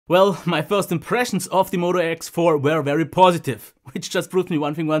Well, my first impressions of the Moto X4 were very positive, which just proves me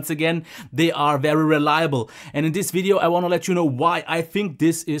one thing once again: they are very reliable. And in this video I want to let you know why I think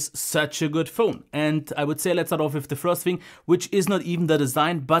this is such a good phone. And I would say let's start off with the first thing, which is not even the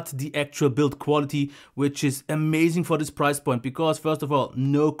design but the actual build quality, which is amazing for this price point. Because first of all,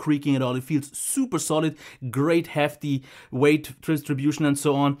 no creaking at all, it feels super solid, great hefty weight distribution and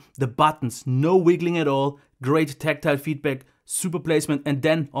so on. The buttons, no wiggling at all, great tactile feedback, super placement, and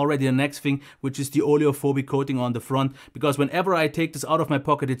then already the next thing, which is the oleophobic coating on the front, because whenever I take this out of my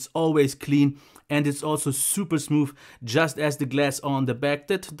pocket it's always clean and it's also super smooth, just as the glass on the back.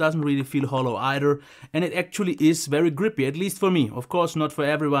 That doesn't really feel hollow either, and it actually is very grippy, at least for me. Of course not for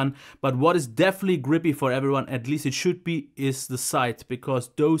everyone, but what is definitely grippy for everyone, at least it should be, is the side, because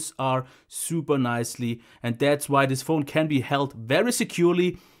those are super nicely, and that's why this phone can be held very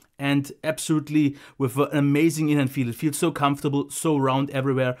securely and absolutely with an amazing in-hand feel. It feels so comfortable, so round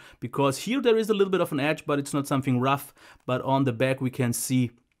everywhere, because here there is a little bit of an edge, but it's not something rough. But on the back we can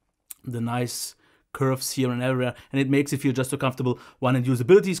see the nice curves here and everywhere, and it makes it feel just so comfortable. And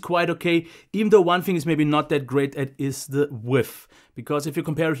usability is quite okay, even though one thing is maybe not that great, it is the width. Because if you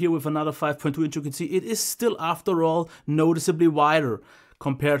compare here with another 5.2 inch, you can see it is still, after all, noticeably wider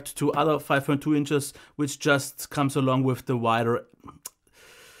compared to other 5.2 inches, which just comes along with the wider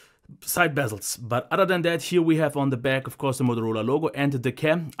side bezels. But other than that, here we have on the back, of course, the Motorola logo and the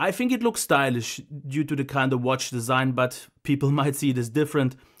cam. I think it looks stylish due to the kind of watch design, but people might see it as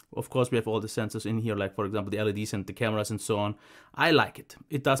different. Of course, we have all the sensors in here, like for example the LEDs and the cameras and so on. I like it.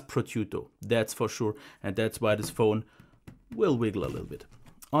 It does protrude though, that's for sure, and that's why this phone will wiggle a little bit.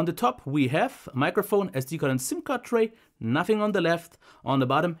 On the top we have a microphone, SD card and SIM card tray, nothing on the left. On the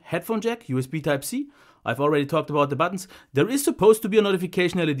bottom, headphone jack, USB Type-C. I've already talked about the buttons. There is supposed to be a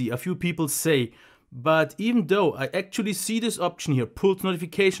notification LED, a few people say, but even though I actually see this option here, pulse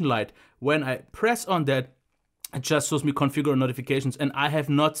notification light, when I press on that, it just shows me configure notifications, and I have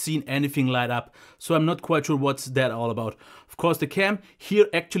not seen anything light up, so I'm not quite sure what's that all about. Of course, the cam here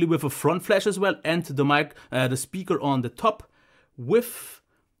actually with a front flash as well, and the speaker on the top with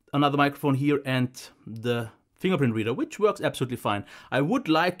another microphone here and the fingerprint reader, which works absolutely fine. I would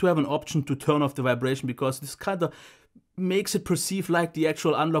like to have an option to turn off the vibration, because this kind of makes it perceive like the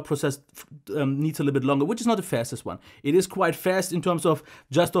actual unlock process needs a little bit longer, which is not the fastest one. It is quite fast in terms of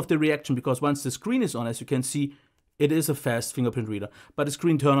just of the reaction, because once the screen is on, as you can see, it is a fast fingerprint reader, but the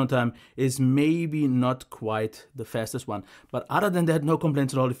screen turn on time is maybe not quite the fastest one. But other than that, no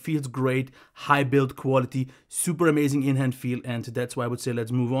complaints at all. It feels great, high build quality, super amazing in-hand feel, and that's why I would say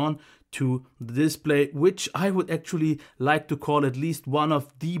let's move on to the display, which I would actually like to call at least one of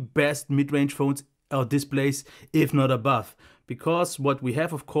the best mid-range phones or displays, if not above. Because what we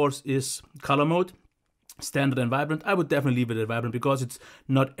have, of course, is color mode, standard and vibrant. I would definitely leave it at vibrant, because it's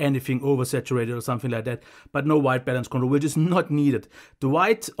not anything oversaturated or something like that, but no white balance control, which is not needed. The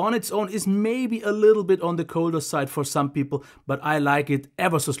white on its own is maybe a little bit on the colder side for some people, but I like it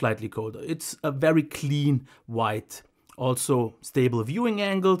ever so slightly colder. It's a very clean white. Also stable viewing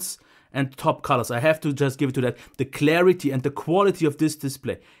angles and top colors. I have to just give it to that. The clarity and the quality of this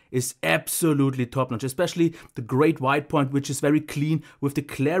display is absolutely top notch, especially the great white point, which is very clean. With the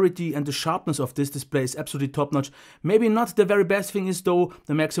clarity and the sharpness of this display is absolutely top notch. Maybe not the very best thing is though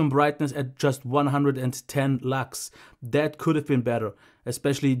the maximum brightness at just 110 lux. That could have been better,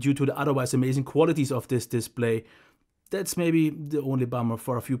 especially due to the otherwise amazing qualities of this display. That's maybe the only bummer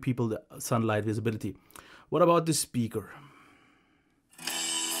for a few people, the sunlight visibility. What about the speaker?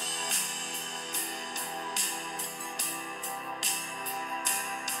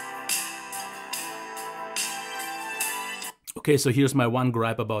 Okay, so here's my one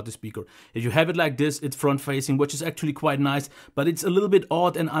gripe about the speaker. If you have it like this, it's front facing, which is actually quite nice, but it's a little bit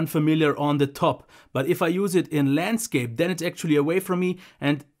odd and unfamiliar on the top. But if I use it in landscape, then it's actually away from me,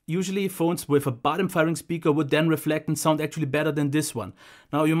 and usually phones with a bottom firing speaker would then reflect and sound actually better than this one.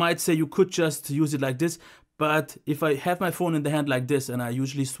 Now you might say you could just use it like this, but if I have my phone in the hand like this, and I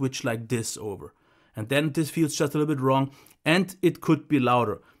usually switch like this over, and then this feels just a little bit wrong, and it could be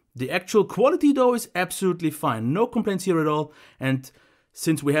louder. The actual quality though is absolutely fine, no complaints here at all. And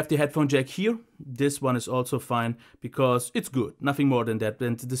since we have the headphone jack here, this one is also fine, because it's good, nothing more than that.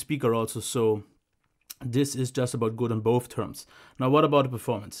 And the speaker also, so this is just about good on both terms. Now what about the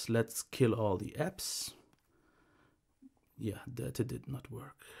performance? Let's kill all the apps. Yeah, that did not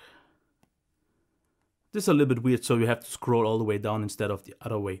work. This is a little bit weird, so you have to scroll all the way down instead of the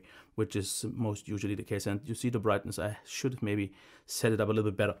other way, which is most usually the case. And you see the brightness, I should maybe set it up a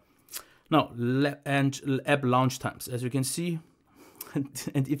little bit better. Now, app launch times. As you can see,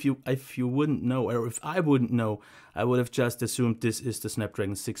 And if you wouldn't know, or if I wouldn't know, I would have just assumed this is the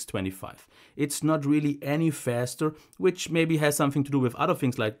Snapdragon 625. It's not really any faster, which maybe has something to do with other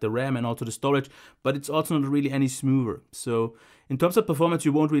things like the RAM and also the storage, but it's also not really any smoother. So in terms of performance,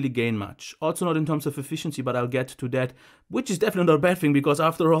 you won't really gain much. Also not in terms of efficiency, but I'll get to that, which is definitely not a bad thing, because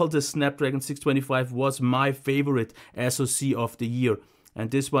after all, the Snapdragon 625 was my favorite SoC of the year.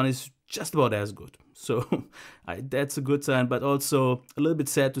 And this one is just about as good. So that's a good sign, but also a little bit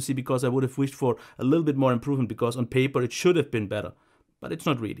sad to see, because I would have wished for a little bit more improvement, because on paper it should have been better, but it's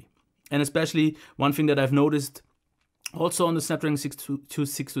not really. And especially one thing that I've noticed also on the Snapdragon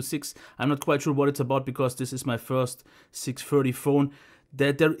 626, I'm not quite sure what it's about, because this is my first 630 phone,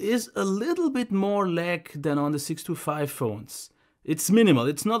 that there is a little bit more lag than on the 625 phones. It's minimal,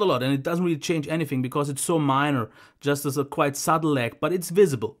 it's not a lot, and it doesn't really change anything because it's so minor, just as a quite subtle lag, but it's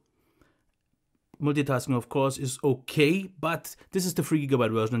visible. Multitasking, of course, is okay, but this is the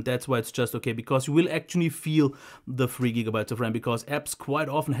 3GB version, and that's why it's just okay, because you will actually feel the 3GB of RAM, because apps quite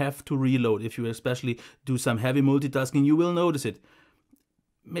often have to reload. If you especially do some heavy multitasking, you will notice it.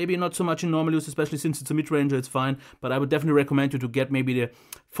 Maybe not so much in normal use, especially since it's a mid-ranger, it's fine, but I would definitely recommend you to get maybe the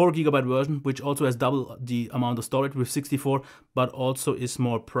 4GB version, which also has double the amount of storage with 64, but also is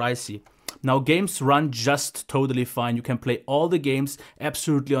more pricey. Now, games run just totally fine. You can play all the games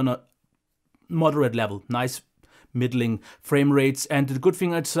absolutely on a moderate level, nice middling frame rates, and the good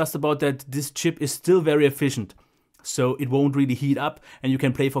thing is just about that this chip is still very efficient, so it won't really heat up and you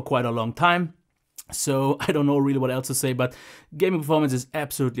can play for quite a long time. So I don't know really what else to say, but gaming performance is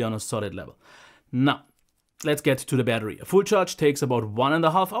absolutely on a solid level. Now let's get to the battery. A full charge takes about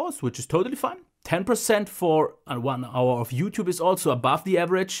 1.5 hours, which is totally fine. 10% for 1 hour of YouTube is also above the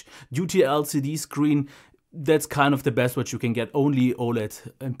average. Due to LCD screen, that's kind of the best what you can get. Only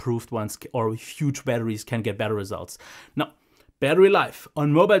OLED improved ones or huge batteries can get better results. Now, battery life.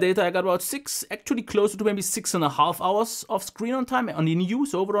 On mobile data, I got about 6, actually closer to maybe 6.5 hours of screen on time on in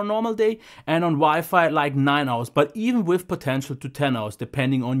use over a normal day, and on Wi-Fi like 9 hours, but even with potential to 10 hours,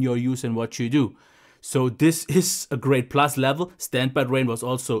 depending on your use and what you do. So this is a great plus level. Standby range was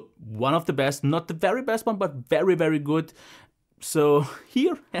also one of the best, not the very best one, but very, very good. So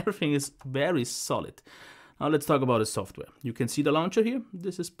here, everything is very solid. Now let's talk about the software. You can see the launcher here.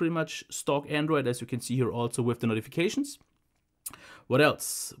 This is pretty much stock Android, as you can see here also with the notifications. What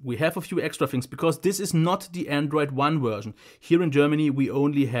else? We have a few extra things, because this is not the Android One version. Here in Germany, we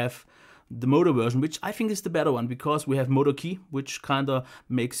only have the Moto version, which I think is the better one, because we have Moto Key, which kind of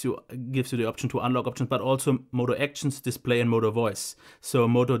gives you the option to unlock options, but also Moto Actions, Display, and Moto Voice. So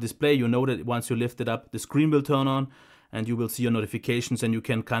Moto Display, you know that once you lift it up, the screen will turn on, and you will see your notifications, and you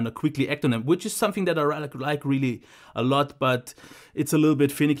can kind of quickly act on them, which is something that I like really a lot, but it's a little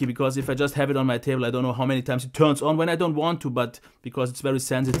bit finicky, because if I just have it on my table, I don't know how many times it turns on when I don't want to, but because it's very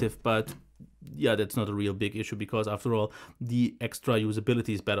sensitive. But yeah, that's not a real big issue, because after all, the extra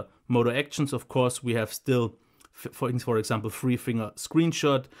usability is better. Moto Actions, of course, we have still, for example, 3-finger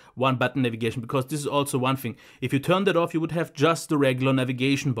screenshot, 1-button navigation, because this is also one thing. If you turn that off, you would have just the regular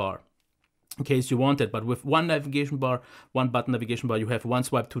navigation bar, in case you want it. But with one navigation bar, 1-button navigation bar, you have one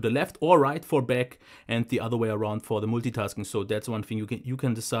swipe to the left or right for back, and the other way around for the multitasking. So that's one thing you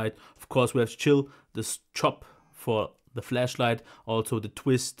can decide. Of course, we have chill, the chop for the flashlight, also the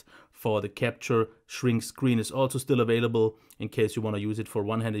twist for the capture. Shrink screen is also still available in case you want to use it for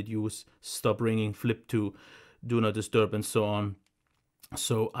one-handed use. Stop ringing, flip to do not disturb, and so on.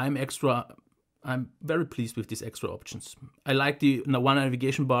 So I'm very pleased with these extra options. I like the one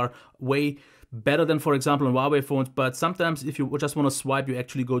navigation bar way better than, for example, on Huawei phones, but sometimes if you just want to swipe, you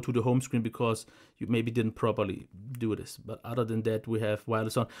actually go to the home screen because you maybe didn't properly do this. But other than that, we have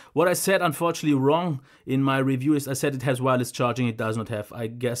wireless on. What I said, unfortunately, wrong in my review is I said it has wireless charging. It does not have. I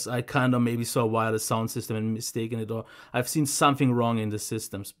guess I kind of maybe saw wireless sound system and mistaken it, or I've seen something wrong in the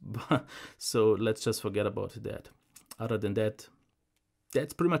systems. So let's just forget about that. Other than that,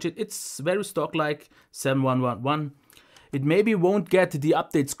 that's pretty much it. It's very stock-like 7111. It maybe won't get the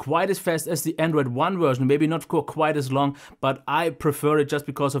updates quite as fast as the Android One version, maybe not quite as long, but I prefer it just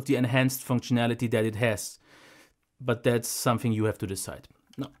because of the enhanced functionality that it has. But that's something you have to decide.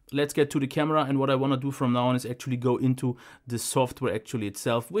 Now, let's get to the camera, and what I want to do from now on is actually go into the software actually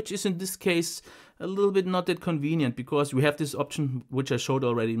itself, which is in this case a little bit not that convenient, because we have this option, which I showed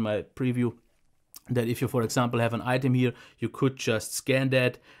already in my preview, that if you, for example, have an item here, you could just scan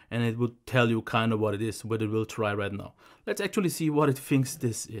that and it would tell you kind of what it is, what it will try right now. Let's actually see what it thinks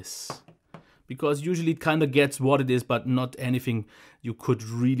this is, because usually it kind of gets what it is, but not anything you could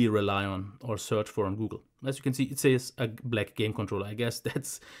really rely on or search for on Google. As you can see, it says a black game controller. I guess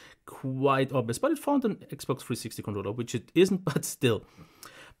that's quite obvious, but it found an Xbox 360 controller, which it isn't, but still.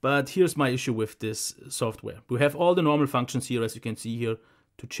 But here's my issue with this software. We have all the normal functions here, as you can see here,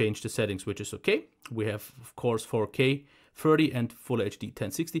 to change the settings, which is okay. We have, of course, 4K 30 and Full HD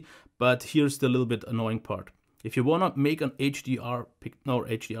 1060, but here's the little bit annoying part. If you want to make an HDR pic, no,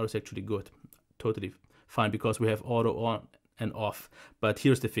 HDR is actually good, totally fine, because we have auto on and off. But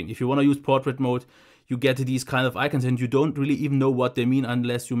here's the thing, if you want to use portrait mode, you get these kind of icons and you don't really even know what they mean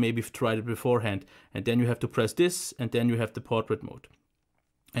unless you maybe tried it beforehand. And then you have to press this, and then you have the portrait mode.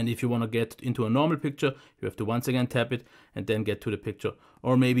 And if you want to get into a normal picture, you have to once again tap it and then get to the picture,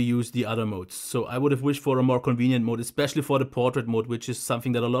 or maybe use the other modes. So I would have wished for a more convenient mode, especially for the portrait mode, which is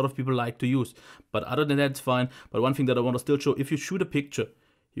something that a lot of people like to use. But other than that, it's fine. But one thing that I want to still show, if you shoot a picture,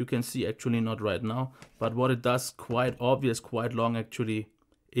 you can see, actually not right now, but what it does, quite obvious, quite long actually,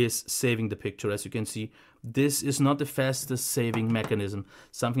 is saving the picture. As you can see, this is not the fastest saving mechanism,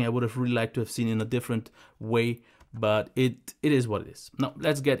 something I would have really liked to have seen in a different way. But it is what it is. Now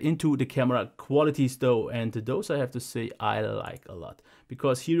let's get into the camera qualities though, and those I have to say I like a lot,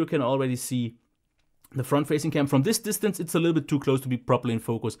 because here you can already see the front facing cam. From this distance it's a little bit too close to be properly in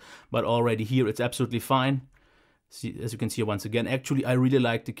focus, but already here it's absolutely fine. See, as you can see once again, actually I really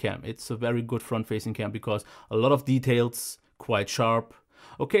like the cam. It's a very good front facing cam because a lot of details, quite sharp.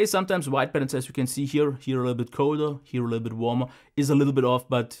 Okay, sometimes white balance, as you can see here a little bit colder, here a little bit warmer, is a little bit off,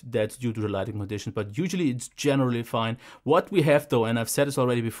 but that's due to the lighting conditions. But usually it's generally fine. What we have though, and I've said this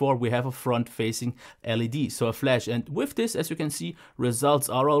already before, we have a front-facing LED, so a flash. And with this, as you can see, results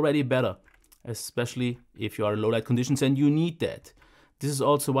are already better, especially if you are in low light conditions and you need that. This is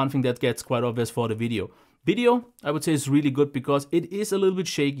also one thing that gets quite obvious for the video. Video, I would say, is really good because it is a little bit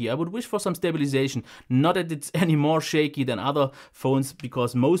shaky. I would wish for some stabilization. Not that it's any more shaky than other phones,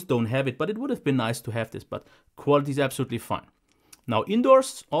 because most don't have it, but it would have been nice to have this. But quality is absolutely fine. Now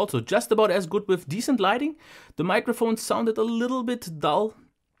indoors, also just about as good with decent lighting. The microphone sounded a little bit dull,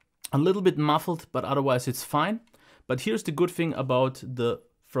 a little bit muffled, but otherwise it's fine. But here's the good thing about the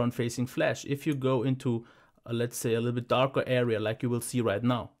front-facing flash. If you go into, let's say, a little bit darker area, like you will see right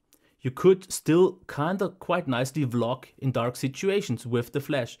now, you could still kind of quite nicely vlog in dark situations with the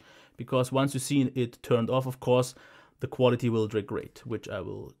flash, because once you see it turned off, of course, the quality will degrade, which I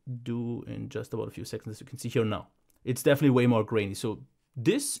will do in just about a few seconds, as you can see here now. It's definitely way more grainy, so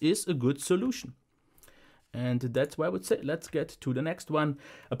this is a good solution. And that's why I would say let's get to the next one.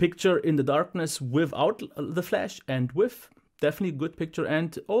 A picture in the darkness without the flash and with, definitely good picture.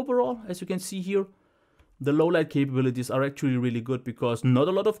 And overall, as you can see here, the low light capabilities are actually really good because not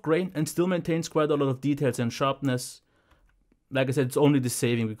a lot of grain and still maintains quite a lot of details and sharpness. Like I said, it's only the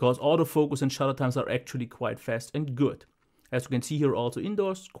saving because autofocus and shutter times are actually quite fast and good. As you can see here also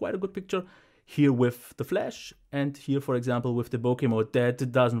indoors, quite a good picture. Here with the flash, and here for example with the bokeh mode,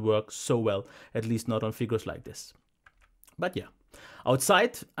 that doesn't work so well, at least not on figures like this. But yeah,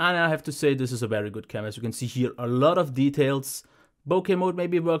 outside, and I have to say this is a very good camera. As you can see here, a lot of details. Bokeh mode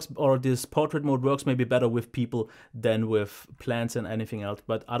maybe works, or this portrait mode works maybe better with people than with plants and anything else.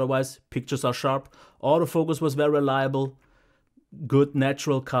 But otherwise, pictures are sharp. Autofocus was very reliable. Good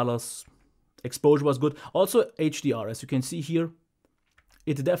natural colors. Exposure was good. Also HDR, as you can see here,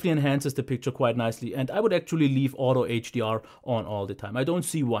 it definitely enhances the picture quite nicely. And I would actually leave auto HDR on all the time. I don't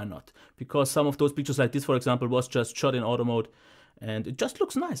see why not. Because some of those pictures like this, for example, was just shot in auto mode. And it just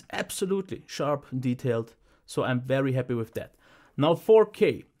looks nice. Absolutely sharp, detailed. So I'm very happy with that. Now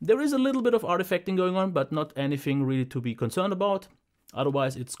 4K, there is a little bit of artifacting going on, but not anything really to be concerned about.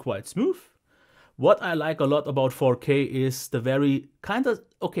 Otherwise, it's quite smooth. What I like a lot about 4K is the very kind of,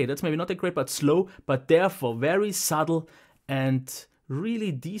 okay, that's maybe not that great, but slow, but therefore very subtle and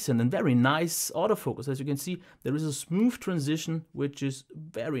really decent and very nice autofocus. As you can see, there is a smooth transition, which is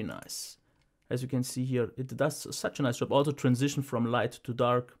very nice. As you can see here, it does such a nice job. Also transition from light to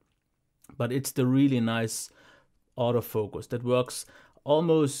dark, but it's the really nice autofocus that works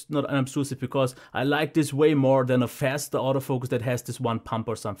almost not unobtrusive, because I like this way more than a faster autofocus that has this one pump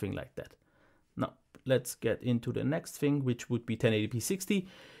or something like that. Now let's get into the next thing, which would be 1080p 60.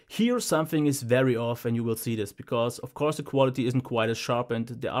 Here something is very off, and you will see this because of course the quality isn't quite as sharp and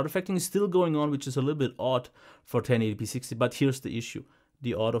the artifacting is still going on, which is a little bit odd for 1080p 60. But here's the issue,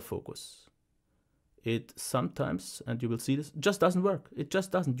 the autofocus. It sometimes, and you will see this, just doesn't work. It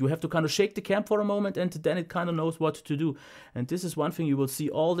just doesn't. You have to kind of shake the cam for a moment and then it kind of knows what to do. And this is one thing you will see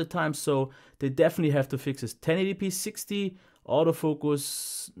all the time, so they definitely have to fix this. 1080p 60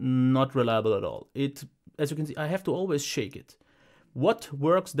 autofocus, not reliable at all. It, as you can see, I have to always shake it. What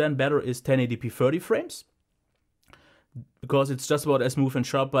works then better is 1080p 30 frames, because it's just about as smooth and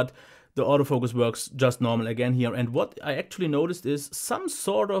sharp, but the autofocus works just normal again here. And what I actually noticed is some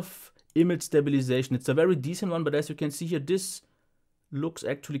sort of image stabilization. It's a very decent one, but as you can see here, this looks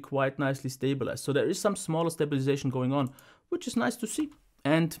actually quite nicely stabilized. So there is some smaller stabilization going on, which is nice to see.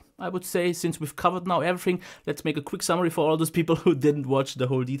 And I would say, since we've covered now everything, let's make a quick summary for all those people who didn't watch the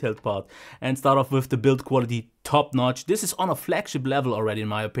whole detailed part. And start off with the build quality, top notch. This is on a flagship level already, in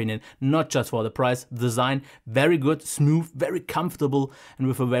my opinion, not just for the price. Design, very good, smooth, very comfortable, and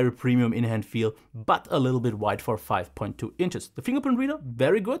with a very premium in-hand feel, but a little bit wide for 5.2 inches. The fingerprint reader,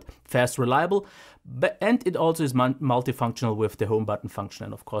 very good, fast, reliable, and it also is multifunctional with the home button function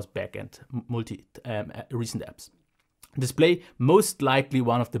and of course back-end recent apps. Display, most likely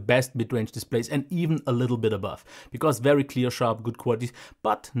one of the best mid-range displays, and even a little bit above, because very clear, sharp, good quality,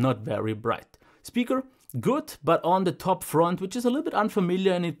 but not very bright. Speaker, good, but on the top front, which is a little bit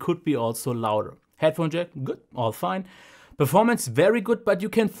unfamiliar, and it could be also louder. Headphone jack, good, all fine. Performance, very good, but you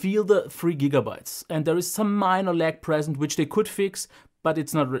can feel the 3 GB, and there is some minor lag present, which they could fix, but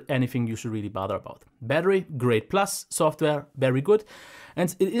it's not anything you should really bother about. Battery, great plus. Software, very good.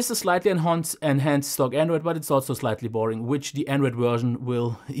 And it is a slightly enhanced stock Android, but it's also slightly boring, which the Android version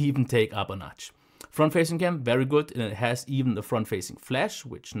will even take up a notch. Front-facing cam, very good, and it has even the front-facing flash,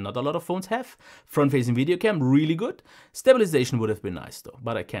 which not a lot of phones have. Front-facing video cam, really good. Stabilization would have been nice though,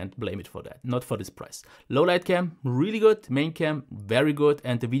 but I can't blame it for that, not for this price. Low-light cam, really good. Main cam, very good,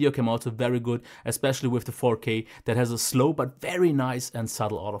 and the video cam also very good, especially with the 4K that has a slow but very nice and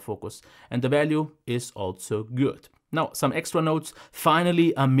subtle autofocus. And the value is also good. Now, some extra notes.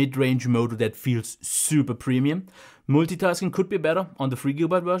 Finally, a mid-range mode that feels super premium. Multitasking could be better on the 3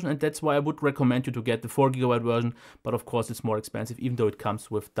 GB version, and that's why I would recommend you to get the 4 GB version, but of course it's more expensive, even though it comes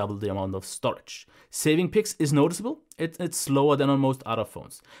with double the amount of storage. Saving pics is noticeable. It's slower than on most other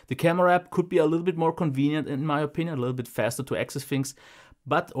phones. The camera app could be a little bit more convenient, in my opinion, a little bit faster to access things,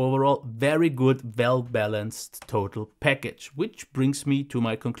 but overall, very good, well-balanced total package, which brings me to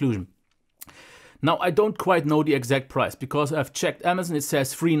my conclusion. Now, I don't quite know the exact price, because I've checked Amazon, it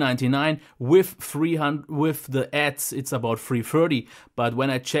says $399, with the ads it's about $330, but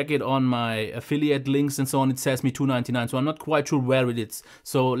when I check it on my affiliate links and so on, it says me $299, so I'm not quite sure where it is.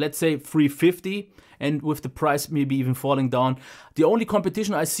 So let's say $350, and with the price maybe even falling down. The only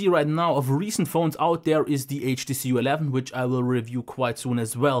competition I see right now of recent phones out there is the HTC U11, which I will review quite soon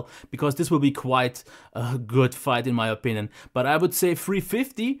as well, because this will be quite a good fight in my opinion. But I would say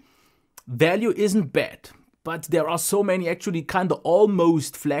 $350, value isn't bad, but there are so many actually kind of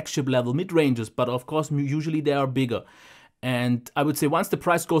almost flagship level mid-ranges, but of course usually they are bigger. And I would say once the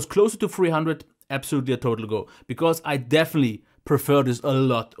price goes closer to 300, absolutely a total go, because I definitely prefer this a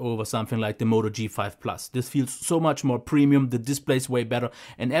lot over something like the Moto G5 Plus. This feels so much more premium, the display is way better,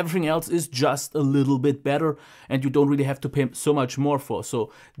 and everything else is just a little bit better, and you don't really have to pay so much more for.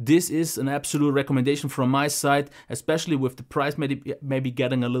 So this is an absolute recommendation from my side, especially with the price maybe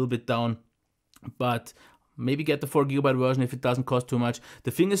getting a little bit down, but maybe get the 4 GB version if it doesn't cost too much.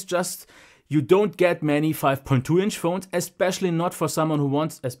 The thing is just, you don't get many 5.2-inch phones, especially not for someone who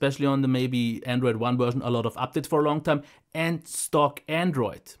wants, especially on the maybe Android One version, a lot of updates for a long time, and stock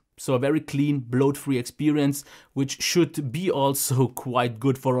Android. So a very clean, bloat-free experience, which should be also quite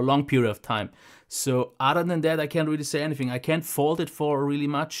good for a long period of time. So other than that, I can't really say anything. I can't fault it for really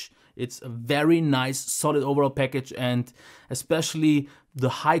much. It's a very nice, solid overall package, and especially the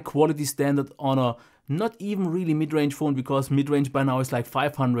high quality standard on a not even really mid-range phone, because mid-range by now is like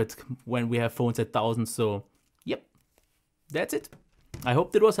 500 when we have phones at 1000. So yep, that's it. I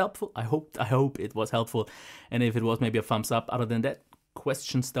hope it was helpful. I hope it was helpful. And if it was, maybe a thumbs up. Other than that,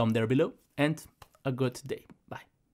 questions down there below, and a good day. Bye.